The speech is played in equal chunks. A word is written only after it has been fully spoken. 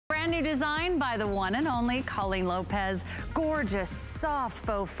Brand new design by the one and only Colleen Lopez. Gorgeous, soft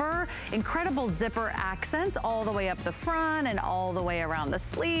faux fur, incredible zipper accents all the way up the front and all the way around the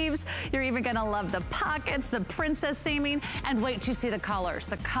sleeves. You're even gonna love the pockets, the princess seaming, and wait to see the colors.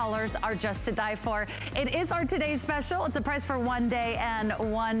 The colors are just to die for. It is our today's special. It's a price for one day and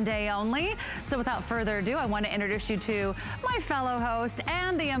one day only. So without further ado, I want to introduce you to my fellow host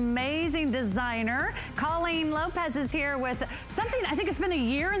and the amazing designer. Colleen Lopez is here with something, I think it's been a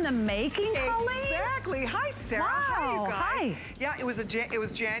year in the making, Colleen? Exactly. Hi, Sarah. Wow. Hi, you guys. Hi. Yeah, it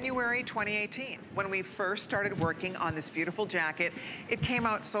was January 2018 when we first started working on this beautiful jacket. It came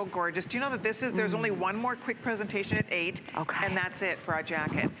out so gorgeous. Do you know that there's only one more quick presentation at 8, okay, and that's it for our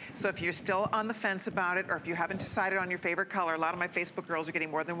jacket. So if you're still on the fence about it, or if you haven't decided on your favorite color, a lot of my Facebook girls are getting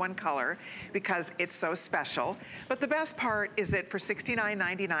more than one color because it's so special. But the best part is that for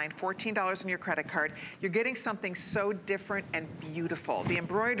 $69.99, $14 on your credit card, you're getting something so different and beautiful. The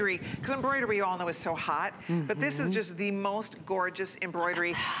embroidery, because embroidery you all know is so hot, but this is just the most gorgeous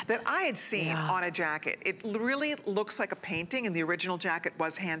embroidery that I had seen on a jacket. It really looks like a painting, and the original jacket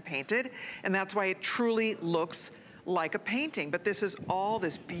was hand painted, and that's why it truly looks like a painting. But this is all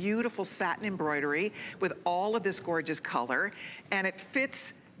this beautiful satin embroidery with all of this gorgeous color, and it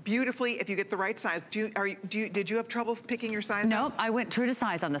fits beautifully if you get the right size. Did you have trouble picking your size? Nope, I went true to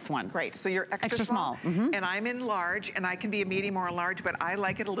size on this one. Great, so you're extra small. And I'm in large, and I can be a medium or a large, but I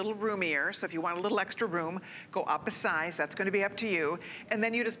like it a little roomier, so if you want a little extra room, go up a size. That's gonna be up to you. And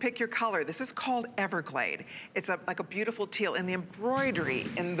then you just pick your color. This is called Everglade. It's like a beautiful teal, and the embroidery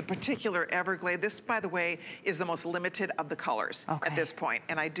in the particular Everglade, this, by the way, is the most limited of the colors at this point,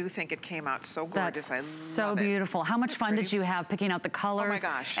 and I do think it came out so gorgeous. That's so beautiful. How much fun did you have picking out the colors? Oh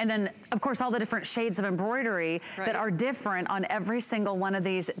my gosh. And then, of course, all the different shades of embroidery that are different on every single one of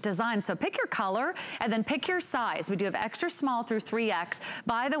these designs. So pick your color and then pick your size. We do have extra small through 3X.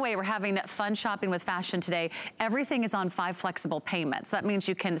 By the way, we're having fun shopping with fashion today. Everything is on 5 flexible payments. That means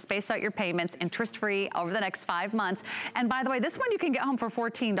you can space out your payments interest-free over the next 5 months. And by the way, this one you can get home for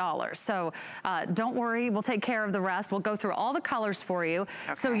 $14. So don't worry, we'll take care of the rest. We'll go through all the colors for you.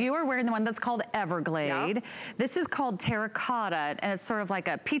 So you are wearing the one that's called Everglade. This is called Terracotta, and it's sort of like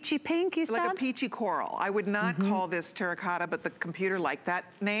a peachy pink, you said? Like a peachy coral. I would not call this terracotta, but the computer liked that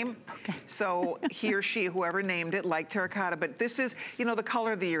name. So he or she, whoever named it, liked terracotta. But this is, you know, the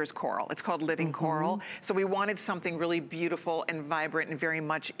color of the year is coral. It's called living coral. So we wanted something really beautiful and vibrant and very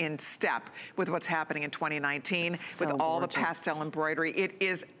much in step with what's happening in 2019 with all the pastel embroidery. It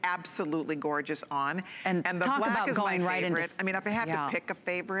is absolutely gorgeous on. And the black is my favorite. I mean, if I have to pick a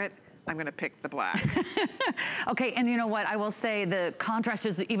favorite, I'm gonna pick the black. Okay, and you know what? I will say the contrast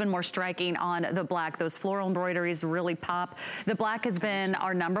is even more striking on the black. Those floral embroideries really pop. The black has been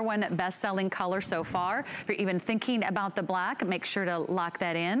our #1 best-selling color so far. If you're even thinking about the black, make sure to lock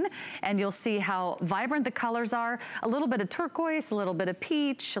that in, and you'll see how vibrant the colors are. A little bit of turquoise, a little bit of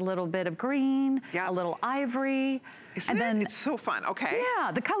peach, a little bit of green, a little ivory. It's so fun, Yeah,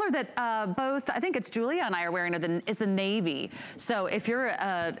 the color that both, I think it's Julia and I are wearing is the navy. So if you're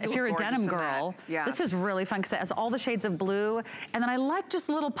a denim girl, this is really fun because it has all the shades of blue. And then I like just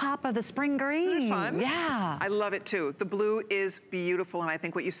a little pop of the spring green. Isn't it fun? Yeah. I love it too. The blue is beautiful, and I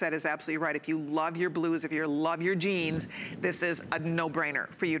think what you said is absolutely right. If you love your blues, if you love your jeans, this is a no-brainer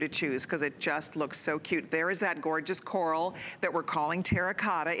for you to choose because it just looks so cute. There is that gorgeous coral that we're calling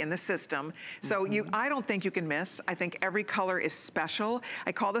terracotta in the system. So I don't think you can miss. I think every color is special.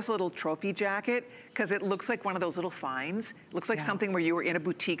 I call this a little trophy jacket because it looks like one of those little finds. It looks like something where you were in a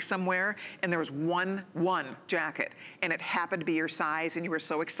boutique somewhere and there was one jacket and it happened to be your size and you were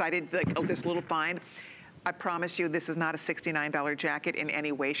so excited, like, oh, this little find. I promise you this is not a $69 jacket in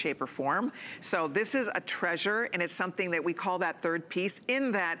any way, shape, or form. So this is a treasure, and it's something that we call that third piece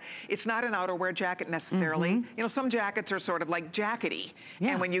in that it's not an outerwear jacket necessarily. You know, some jackets are sort of like jackety,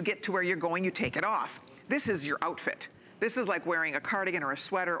 and when you get to where you're going, you take it off. This is your outfit. This is like wearing a cardigan or a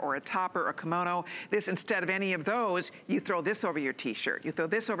sweater or a topper or a kimono. This, instead of any of those, you throw this over your t-shirt. You throw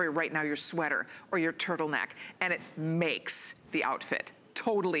this over right now your sweater or your turtleneck, and it makes the outfit.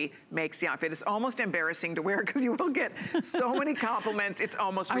 Totally makes the outfit. It's almost embarrassing to wear because you will get so many compliments. It's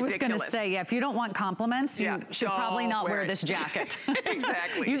almost ridiculous. I was going to say, if you don't want compliments, you should probably not wear this jacket.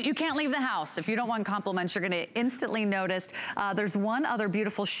 Exactly. You can't leave the house. If you don't want compliments, you're going to instantly notice. There's one other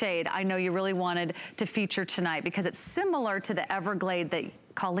beautiful shade I know you really wanted to feature tonight because it's similar to the Everglade that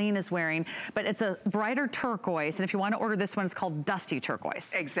Colleen is wearing, but it's a brighter turquoise. And if you want to order this one, it's called Dusty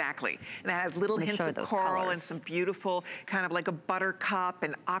Turquoise. Exactly. And it has little hints of coral and some beautiful kind of like a buttercup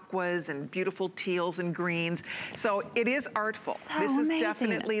and aquas and beautiful teals and greens. So it is artful. So this is amazing.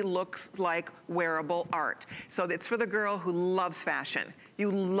 Definitely looks like wearable art. So it's for the girl who loves fashion. You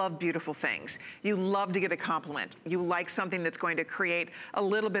love beautiful things. You love to get a compliment. You like something that's going to create a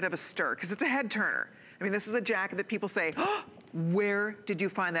little bit of a stir, because it's a head turner. I mean, this is a jacket that people say, oh, where did you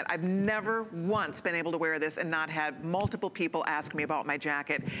find that? I've never once been able to wear this and not had multiple people ask me about my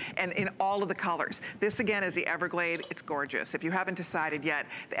jacket, and in all of the colors. This again is the Everglade. It's gorgeous. If you haven't decided yet,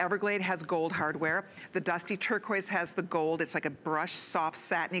 the Everglade has gold hardware. The Dusty Turquoise has the gold. It's like a brushed, soft,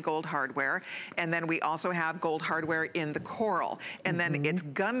 satiny gold hardware. And then we also have gold hardware in the coral. And then it's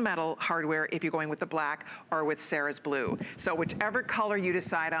gunmetal hardware if you're going with the black or with Sarah's blue. So whichever color you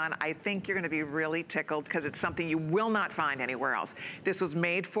decide on, I think you're gonna be really tickled, because it's something you will not find anywhere else. This was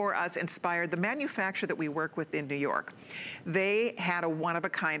made for us, inspired. The manufacturer that we work with in New York, they had a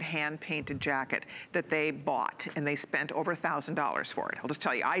one-of-a-kind hand-painted jacket that they bought, and they spent over $1,000 for it. I'll just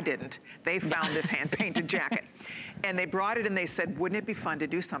tell you, I didn't. They found this hand-painted jacket. And they brought it and they said, wouldn't it be fun to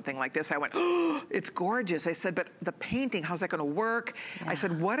do something like this? I went, oh, it's gorgeous. I said, but the painting, how's that gonna work? I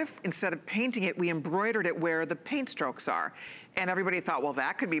said, what if instead of painting it, we embroidered it where the paint strokes are? And everybody thought, well,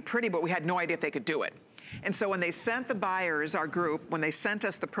 that could be pretty, but we had no idea if they could do it. And so when they sent the buyers, our group, when they sent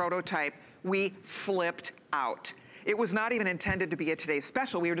us the prototype, we flipped out. It was not even intended to be a Today's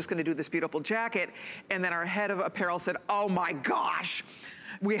Special. We were just gonna do this beautiful jacket. And then our head of apparel said, oh my gosh,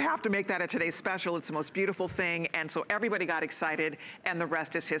 we have to make that a Today's Special. It's the most beautiful thing. And so everybody got excited, and the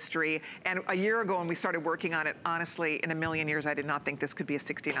rest is history. And a year ago when we started working on it, honestly, in a million years, I did not think this could be a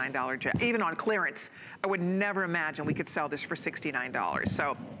 $69 jacket. Even on clearance, I would never imagine we could sell this for $69.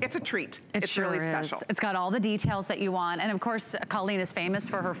 So it's a treat. It's sure really is. special. It's got all the details that you want. And of course, Colleen is famous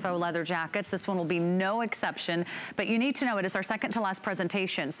for her faux leather jackets. This one will be no exception. But you need to know it is our second to last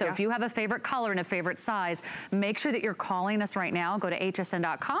presentation. So if you have a favorite color and a favorite size, make sure that you're calling us right now. Go to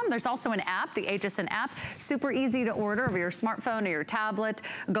hsn.com. There's also an app, the HSN app, super easy to order over your smartphone or your tablet.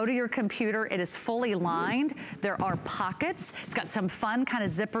 Go to your computer. It is fully lined. There are pockets. It's got some fun kind of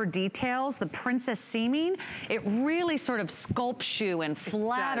zipper details. The princess seaming, it really sort of sculpts you and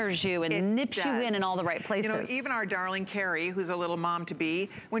flatters you and nips you in all the right places. You know, even our darling Carrie, who's a little mom-to-be,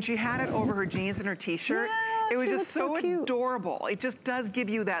 when she had it over her jeans and her t-shirt, it was just so adorable. It just does give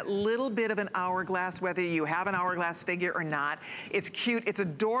you that little bit of an hourglass, whether you have an hourglass figure or not. It's cute. It's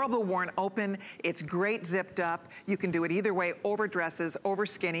adorable worn open. It's great zipped up. You can do it either way, over dresses, over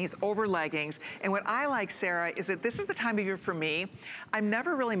skinnies, over leggings. And what I like, Sarah, is that this is the time of year for me. I'm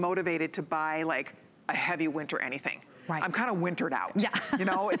never really motivated to buy like a heavy winter anything. Right. I'm kind of wintered out. Yeah. You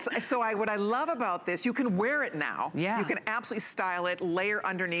know, what I love about this, you can wear it now. Yeah. You can absolutely style it, layer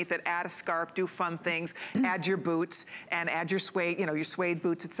underneath it, add a scarf, do fun things, add your boots, and add your suede, you know, your suede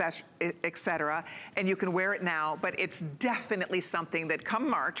boots, et cetera. And you can wear it now, but it's definitely something that come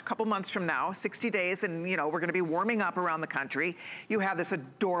March, a couple months from now, 60 days, and you know, we're gonna be warming up around the country. You have this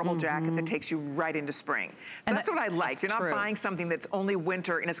adorable jacket that takes you right into spring. So that's what I like. You're not buying something that's only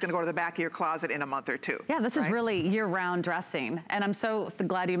winter and it's gonna go to the back of your closet in a month or two. Yeah, this is really year-round dressing. And I'm so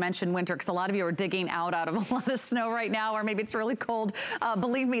glad you mentioned winter, because a lot of you are digging out of a lot of snow right now, or maybe it's really cold.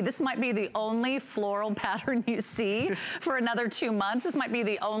 Believe me, this might be the only floral pattern you see for another 2 months. This might be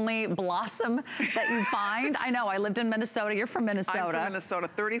the only blossom that you find. I know, I lived in Minnesota. You're from Minnesota. I'm from Minnesota.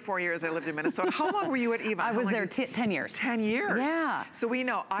 34 years I lived in Minnesota. How long were you at Eva? I was there 10 years. 10 years? Yeah. So we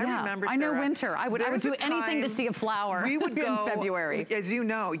know, I remember, Sarah, I know winter. I would do anything to see a flower we would go, in February. As you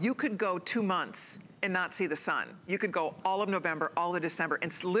know, you could go 2 months and not see the sun. You could go all of November, all of December,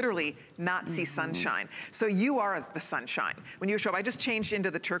 and literally not see sunshine. So you are the sunshine. When you show up, I just changed into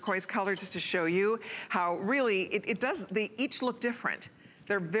the turquoise color just to show you how really, they each look different.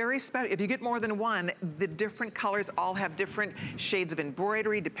 They're very special. If you get more than one, the different colors all have different shades of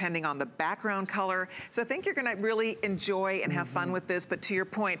embroidery depending on the background color. So I think you're gonna really enjoy and have fun with this, but to your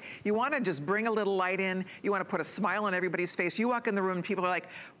point, you wanna just bring a little light in, you wanna put a smile on everybody's face. You walk in the room and people are like,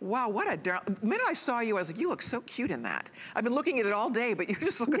 wow, what a darling. The minute I saw you, I was like, you look so cute in that. I've been looking at it all day, but you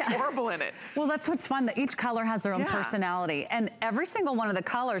just look adorable in it. Well, that's what's fun, that each color has their own personality. And every single one of the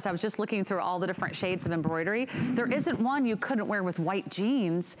colors, I was just looking through all the different shades of embroidery, there isn't one you couldn't wear with white jeans.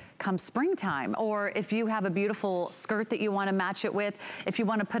 jeans come springtime. Or if you have a beautiful skirt that you want to match it with, if you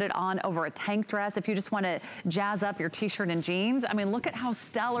want to put it on over a tank dress, if you just want to jazz up your t-shirt and jeans. I mean, look at how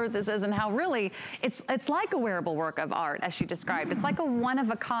stellar this is and how really, it's like a wearable work of art, as she described. It's like a one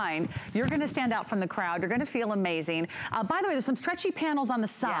of a kind. You're going to stand out from the crowd. You're going to feel amazing. By the way, there's some stretchy panels on the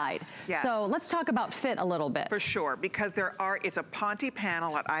side. Yes, yes. So let's talk about fit a little bit. For sure, because it's a ponte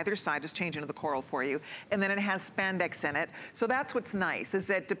panel at either side, just change into the coral for you, and then it has spandex in it. So that's what's nice, is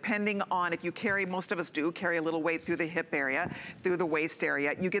that depending on if you carry, most of us do carry a little weight through the hip area, through the waist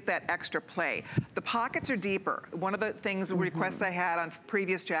area, you get that extra play. The pockets are deeper. One of the things, requests I had on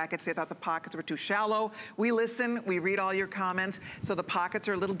previous jackets, they thought the pockets were too shallow. We listen, we read all your comments, so the pockets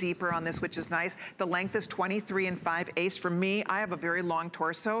are a little deeper on this, which is nice. The length is 23 5/8. For me, I have a very long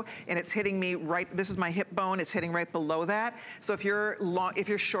torso, and it's hitting me right, this is my hip bone, it's hitting right below that. So if you're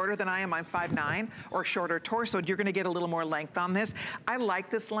shorter than I am, I'm 5'9", or shorter torso, you're gonna get a little more length on this. I like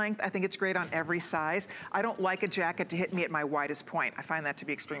this length. I think it's great on every size. I don't like a jacket to hit me at my widest point. I find that to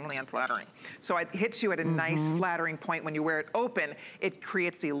be extremely unflattering. So it hits you at a nice flattering point. When you wear it open, it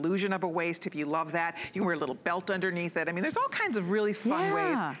creates the illusion of a waist. If you love that, you can wear a little belt underneath it. I mean, there's all kinds of really fun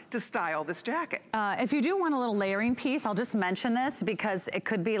ways to style this jacket. If you do want a little layering piece, I'll just mention this because it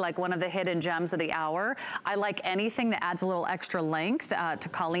could be like one of the hidden gems of the hour. I like anything that adds a little extra length, to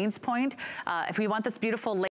Colleen's point. If we want this beautiful